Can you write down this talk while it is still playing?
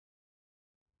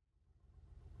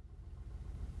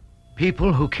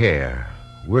People who care,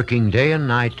 working day and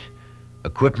night,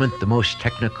 equipment the most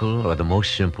technical or the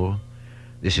most simple,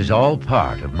 this is all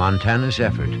part of Montana's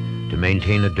effort to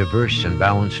maintain a diverse and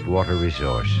balanced water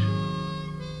resource.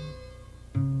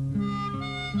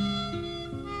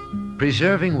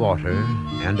 Preserving water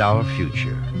and our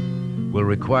future will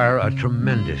require a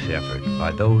tremendous effort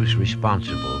by those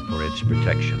responsible for its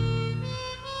protection.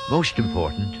 Most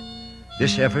important,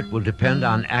 this effort will depend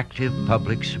on active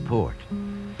public support.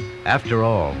 After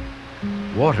all,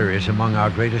 water is among our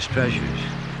greatest treasures.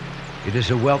 It is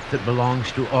a wealth that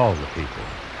belongs to all the people.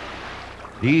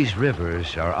 These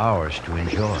rivers are ours to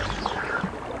enjoy,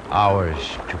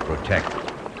 ours to protect.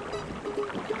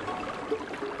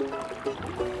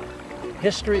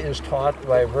 History is taught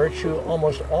by virtue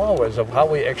almost always of how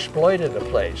we exploited a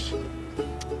place.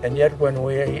 And yet when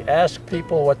we ask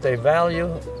people what they value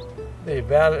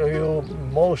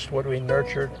most what we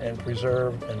nurtured and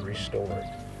preserved and restored.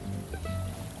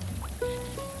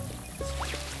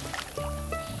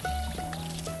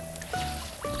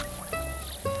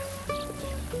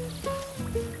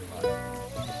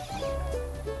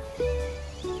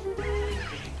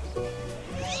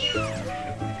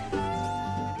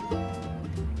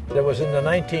 It was in the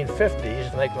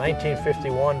 1950s, like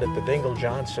 1951, that the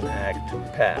Dingell-Johnson Act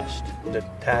passed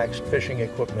that taxed fishing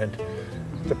equipment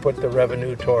to put the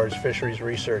revenue towards fisheries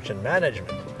research and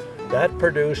management. That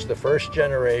produced the first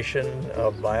generation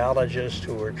of biologists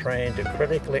who were trained to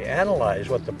critically analyze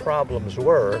what the problems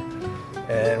were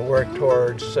and work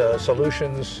towards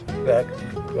solutions that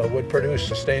would produce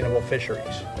sustainable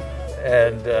fisheries.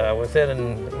 And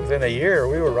within a year,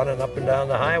 we were running up and down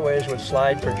the highways with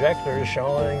slide projectors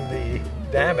showing the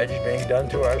damage being done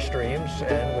to our streams,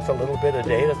 and with a little bit of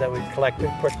data that we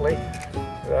collected quickly,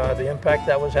 the impact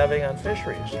that was having on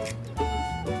fisheries.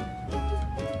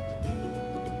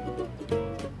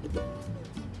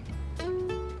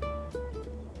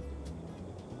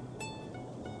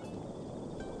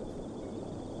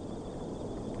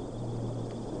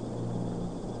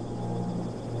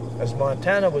 As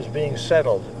Montana was being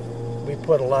settled, we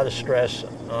put a lot of stress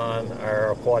on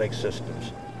our aquatic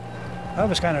systems. I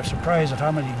was kind of surprised at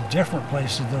how many different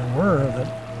places there were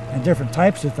and different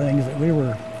types of things that we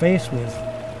were faced with.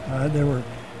 There were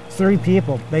 3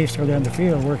 people basically on the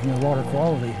field working on water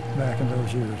quality back in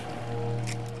those years.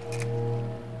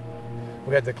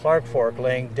 We had the Clark Fork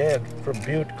laying dead from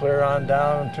Butte clear on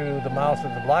down to the mouth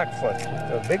of the Blackfoot,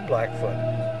 the Big Blackfoot.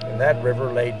 And that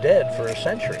river lay dead for a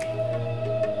century.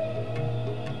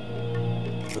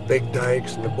 The big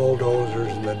dikes and the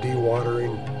bulldozers and the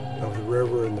dewatering of the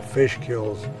river and the fish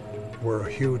kills were a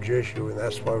huge issue, and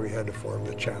that's why we had to form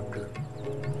the chapter.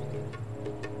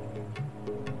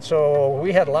 So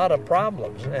we had a lot of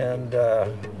problems, and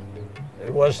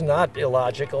it was not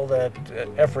illogical that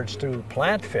efforts to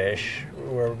plant fish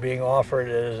were being offered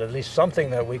as at least something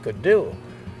that we could do.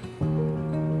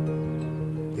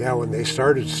 Yeah, when they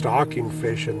started stocking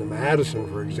fish in the Madison,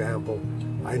 for example,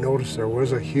 I noticed there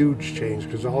was a huge change,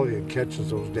 because all you catch is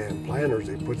those damn planters.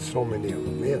 They put so many of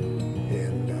them in,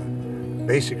 and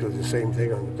basically the same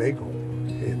thing on the Big Hole.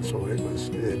 And so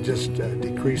it just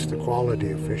decreased the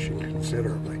quality of fishing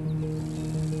considerably.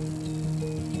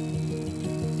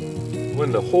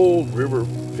 When the whole river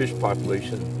fish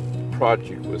population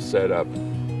project was set up,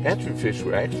 hatchery fish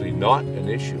were actually not an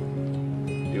issue.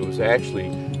 It was actually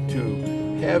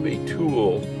to have a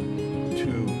tool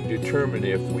to determine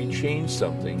if we changed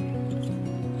something,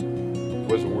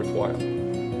 was it worthwhile.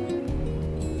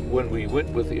 When we went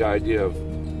with the idea of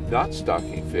not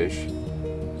stocking fish,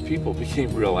 people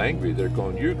became real angry. They're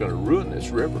going, "You're going to ruin this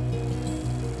river."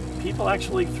 People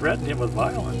actually threatened him with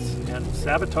violence and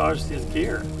sabotaged his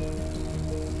gear.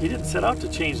 He didn't set out to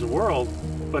change the world,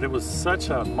 but it was such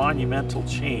a monumental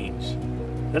change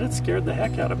that it scared the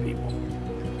heck out of people.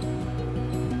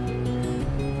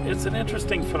 It's an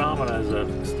interesting phenomenon as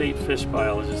a state fish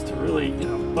biologist to really,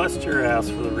 bust your ass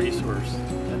for the resource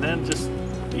and then just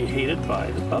be hated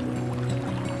by the public.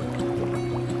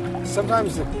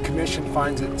 Sometimes the commission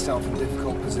finds itself in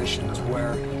difficult positions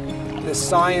where the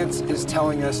science is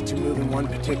telling us to move in one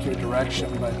particular direction,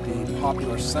 but the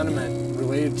popular sentiment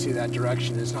related to that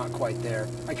direction is not quite there.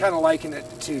 I kind of liken it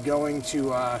to going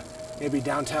to maybe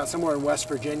downtown, somewhere in West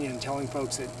Virginia, and telling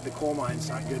folks that the coal mine's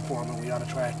not good for them and we ought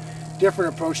to try a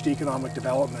different approach to economic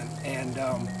development. And,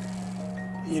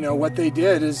 what they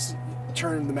did is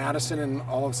turn the Madison and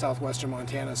all of southwestern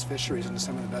Montana's fisheries into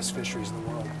some of the best fisheries in the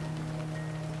world.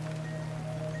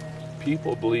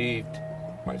 People believed,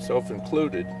 myself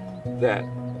included, that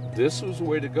this was the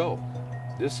way to go.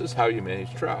 This is how you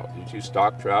manage trout. You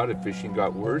stock trout. If fishing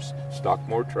got worse, stock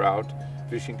more trout.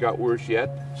 Fishing got worse yet,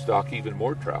 stock even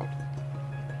more trout.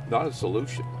 not a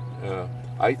solution.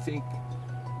 I think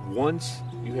once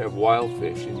you have wild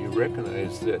fish and you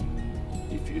recognize that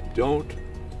if you don't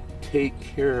take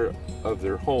care of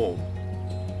their home,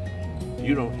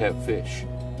 you don't have fish.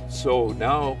 So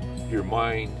now your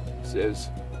mind says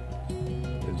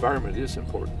environment is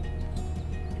important.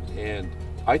 And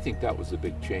I think that was a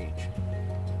big change.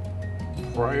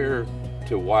 Prior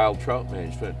to wild trout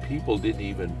management, people didn't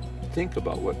even think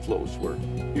about what flows were.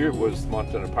 Here was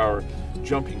Montana Power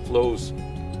jumping flows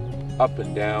up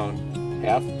and down,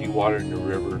 half dewatering the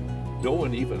river. No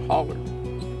one even hollered.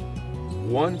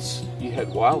 Once you had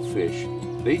wild fish,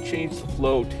 they changed the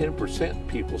flow 10%,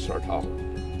 people start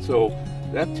hollering. So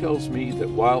that tells me that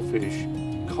wild fish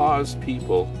cause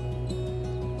people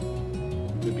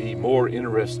to be more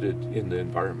interested in the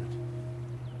environment.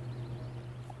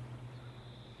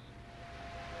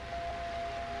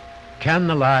 Can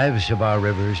the lives of our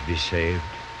rivers be saved?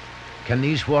 Can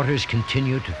these waters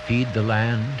continue to feed the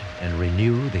land and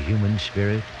renew the human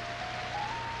spirit?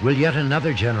 Will yet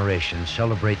another generation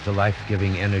celebrate the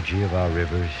life-giving energy of our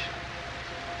rivers?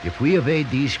 If we evade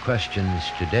these questions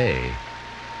today,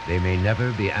 they may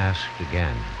never be asked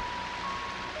again.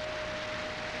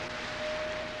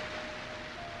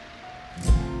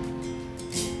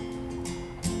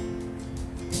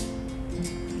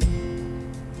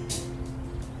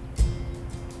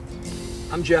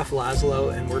 I'm Jeff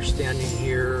Laszlo, and we're standing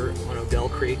here on Odell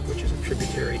Creek, which is a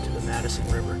tributary to the Madison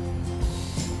River.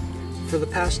 For the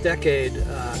past decade,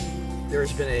 there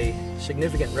has been a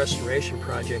significant restoration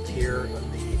project here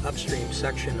on the upstream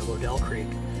section of Odell Creek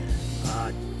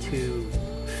to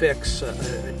fix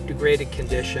a degraded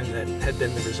condition that had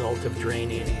been the result of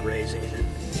draining and grazing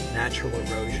and natural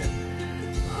erosion.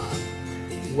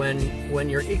 When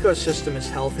your ecosystem is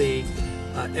healthy,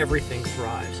 everything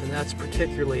thrives, and that's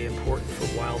particularly important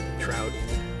for wild trout.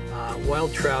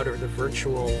 Wild trout are the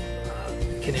virtual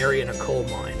canary in a coal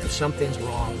mine. If something's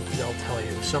wrong, they'll tell you.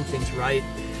 If something's right,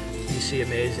 you see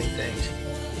amazing things.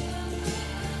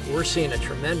 We're seeing a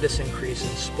tremendous increase in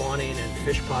spawning and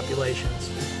fish populations,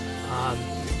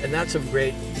 and that's of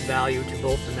great value to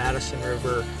both the Madison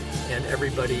River and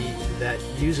everybody that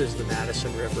uses the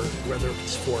Madison River, whether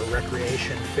it's for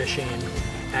recreation, fishing,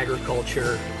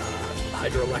 agriculture,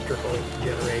 hydroelectrical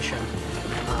generation.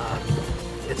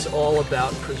 It's all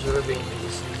about preserving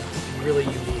these really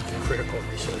unique and critical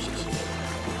resources.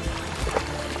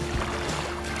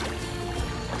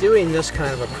 Doing this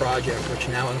kind of a project, which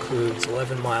now includes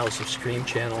 11 miles of stream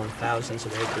channel and thousands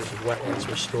of acres of wetlands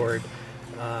restored,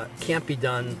 can't be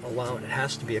done alone. It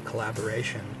has to be a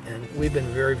collaboration. And we've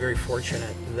been very, very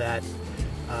fortunate that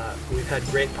we've had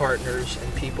great partners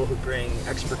and people who bring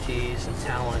expertise and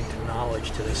talent and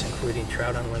knowledge to this, including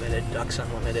Trout Unlimited, Ducks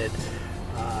Unlimited,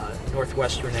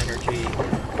 Northwestern Energy,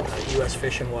 U.S.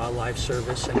 Fish and Wildlife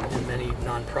Service, and many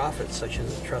nonprofits such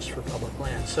as the Trust for Public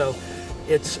Land. So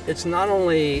it's not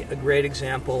only a great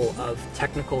example of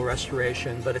technical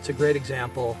restoration, but it's a great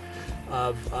example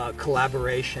of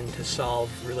collaboration to solve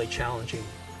really challenging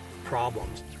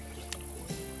problems.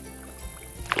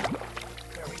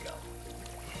 There we go.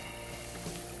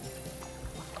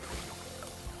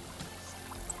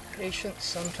 Patience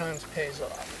sometimes pays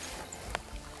off.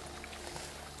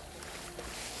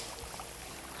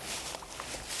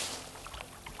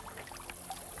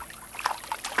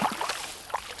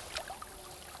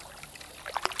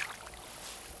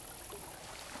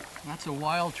 That's a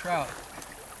wild trout.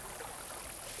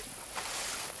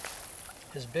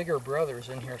 His bigger brother's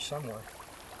in here somewhere.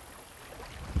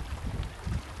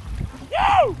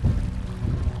 Yo!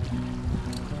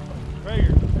 Right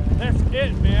here. That's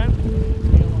it,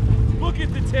 man. Look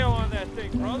at the tail on that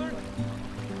thing, brother.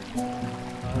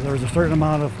 There's a certain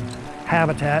amount of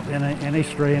habitat in any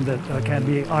stream that can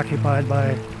be occupied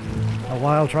by a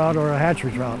wild trout or a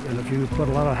hatchery trout. And if you put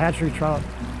a lot of hatchery trout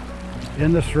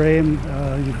in the stream,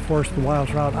 you force the wild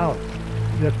trout out.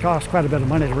 It costs quite a bit of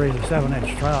money to raise a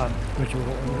 7-inch trout, which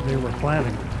they were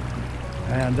planting.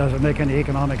 And doesn't make any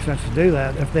economic sense to do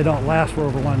that if they don't last for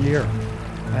over 1 year.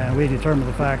 And we determined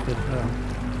the fact that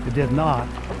it did not.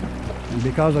 And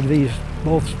because of these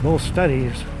both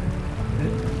studies,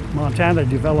 Montana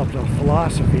developed a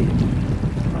philosophy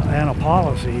and a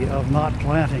policy of not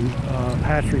planting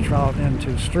hatchery trout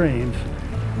into streams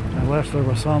unless there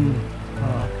was some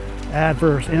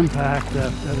adverse impact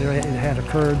that it had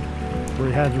occurred where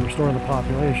you had to restore the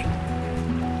population.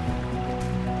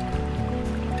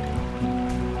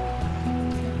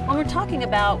 When we're talking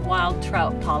about wild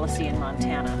trout policy in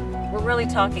Montana, we're really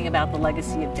talking about the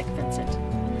legacy of Dick Vincent.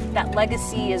 That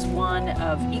legacy is one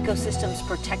of ecosystems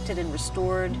protected and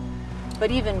restored,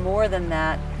 but even more than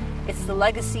that, it's the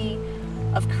legacy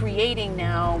of creating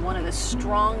now one of the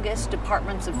strongest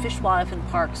departments of fish, wildlife, and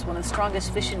parks, one of the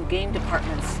strongest fish and game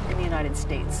departments in the United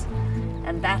States.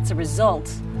 And that's a result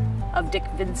of Dick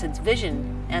Vincent's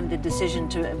vision and the decision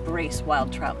to embrace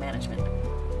wild trout management.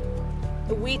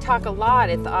 We talk a lot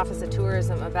at the Office of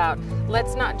Tourism about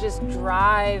let's not just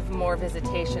drive more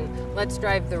visitation, let's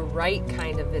drive the right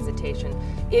kind of visitation.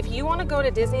 If you want to go to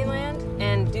Disneyland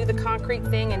and do the concrete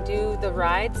thing and do the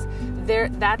rides,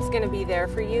 that's going to be there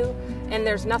for you. And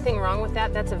there's nothing wrong with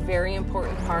that. That's a very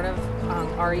important part of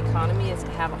our economy, is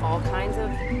to have all kinds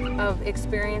of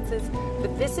experiences.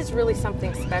 But this is really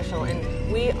something special.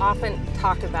 And we often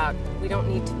talk about we don't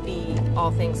need to be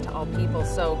all things to all people.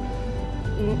 So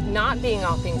not being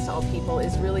all things to all people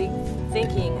is really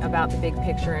thinking about the big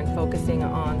picture and focusing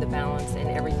on the balance and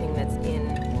everything that's in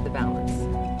the balance.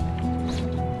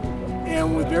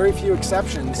 And with very few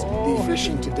exceptions, the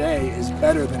fishing today is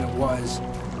better than it was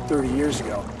 30 years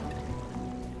ago.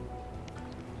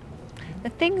 The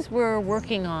things we're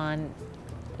working on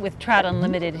with Trout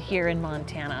Unlimited here in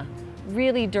Montana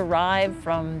really derive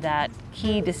from that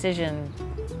key decision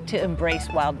to embrace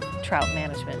wild trout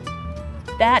management.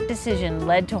 That decision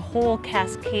led to a whole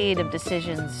cascade of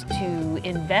decisions to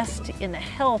invest in the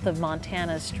health of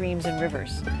Montana's streams and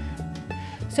rivers.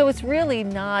 So it's really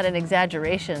not an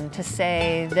exaggeration to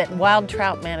say that wild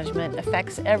trout management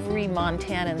affects every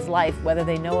Montanan's life, whether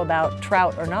they know about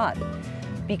trout or not,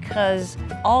 because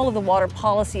all of the water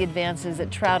policy advances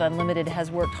that Trout Unlimited has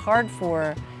worked hard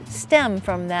for stem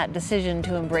from that decision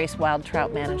to embrace wild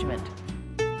trout management.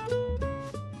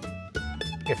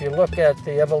 If you look at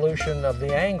the evolution of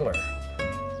the angler,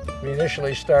 we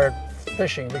initially start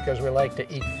fishing because we like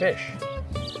to eat fish.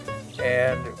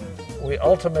 And we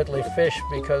ultimately fish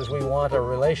because we want a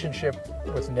relationship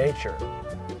with nature.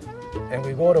 And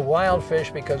we go to wild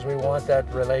fish because we want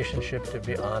that relationship to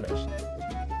be honest.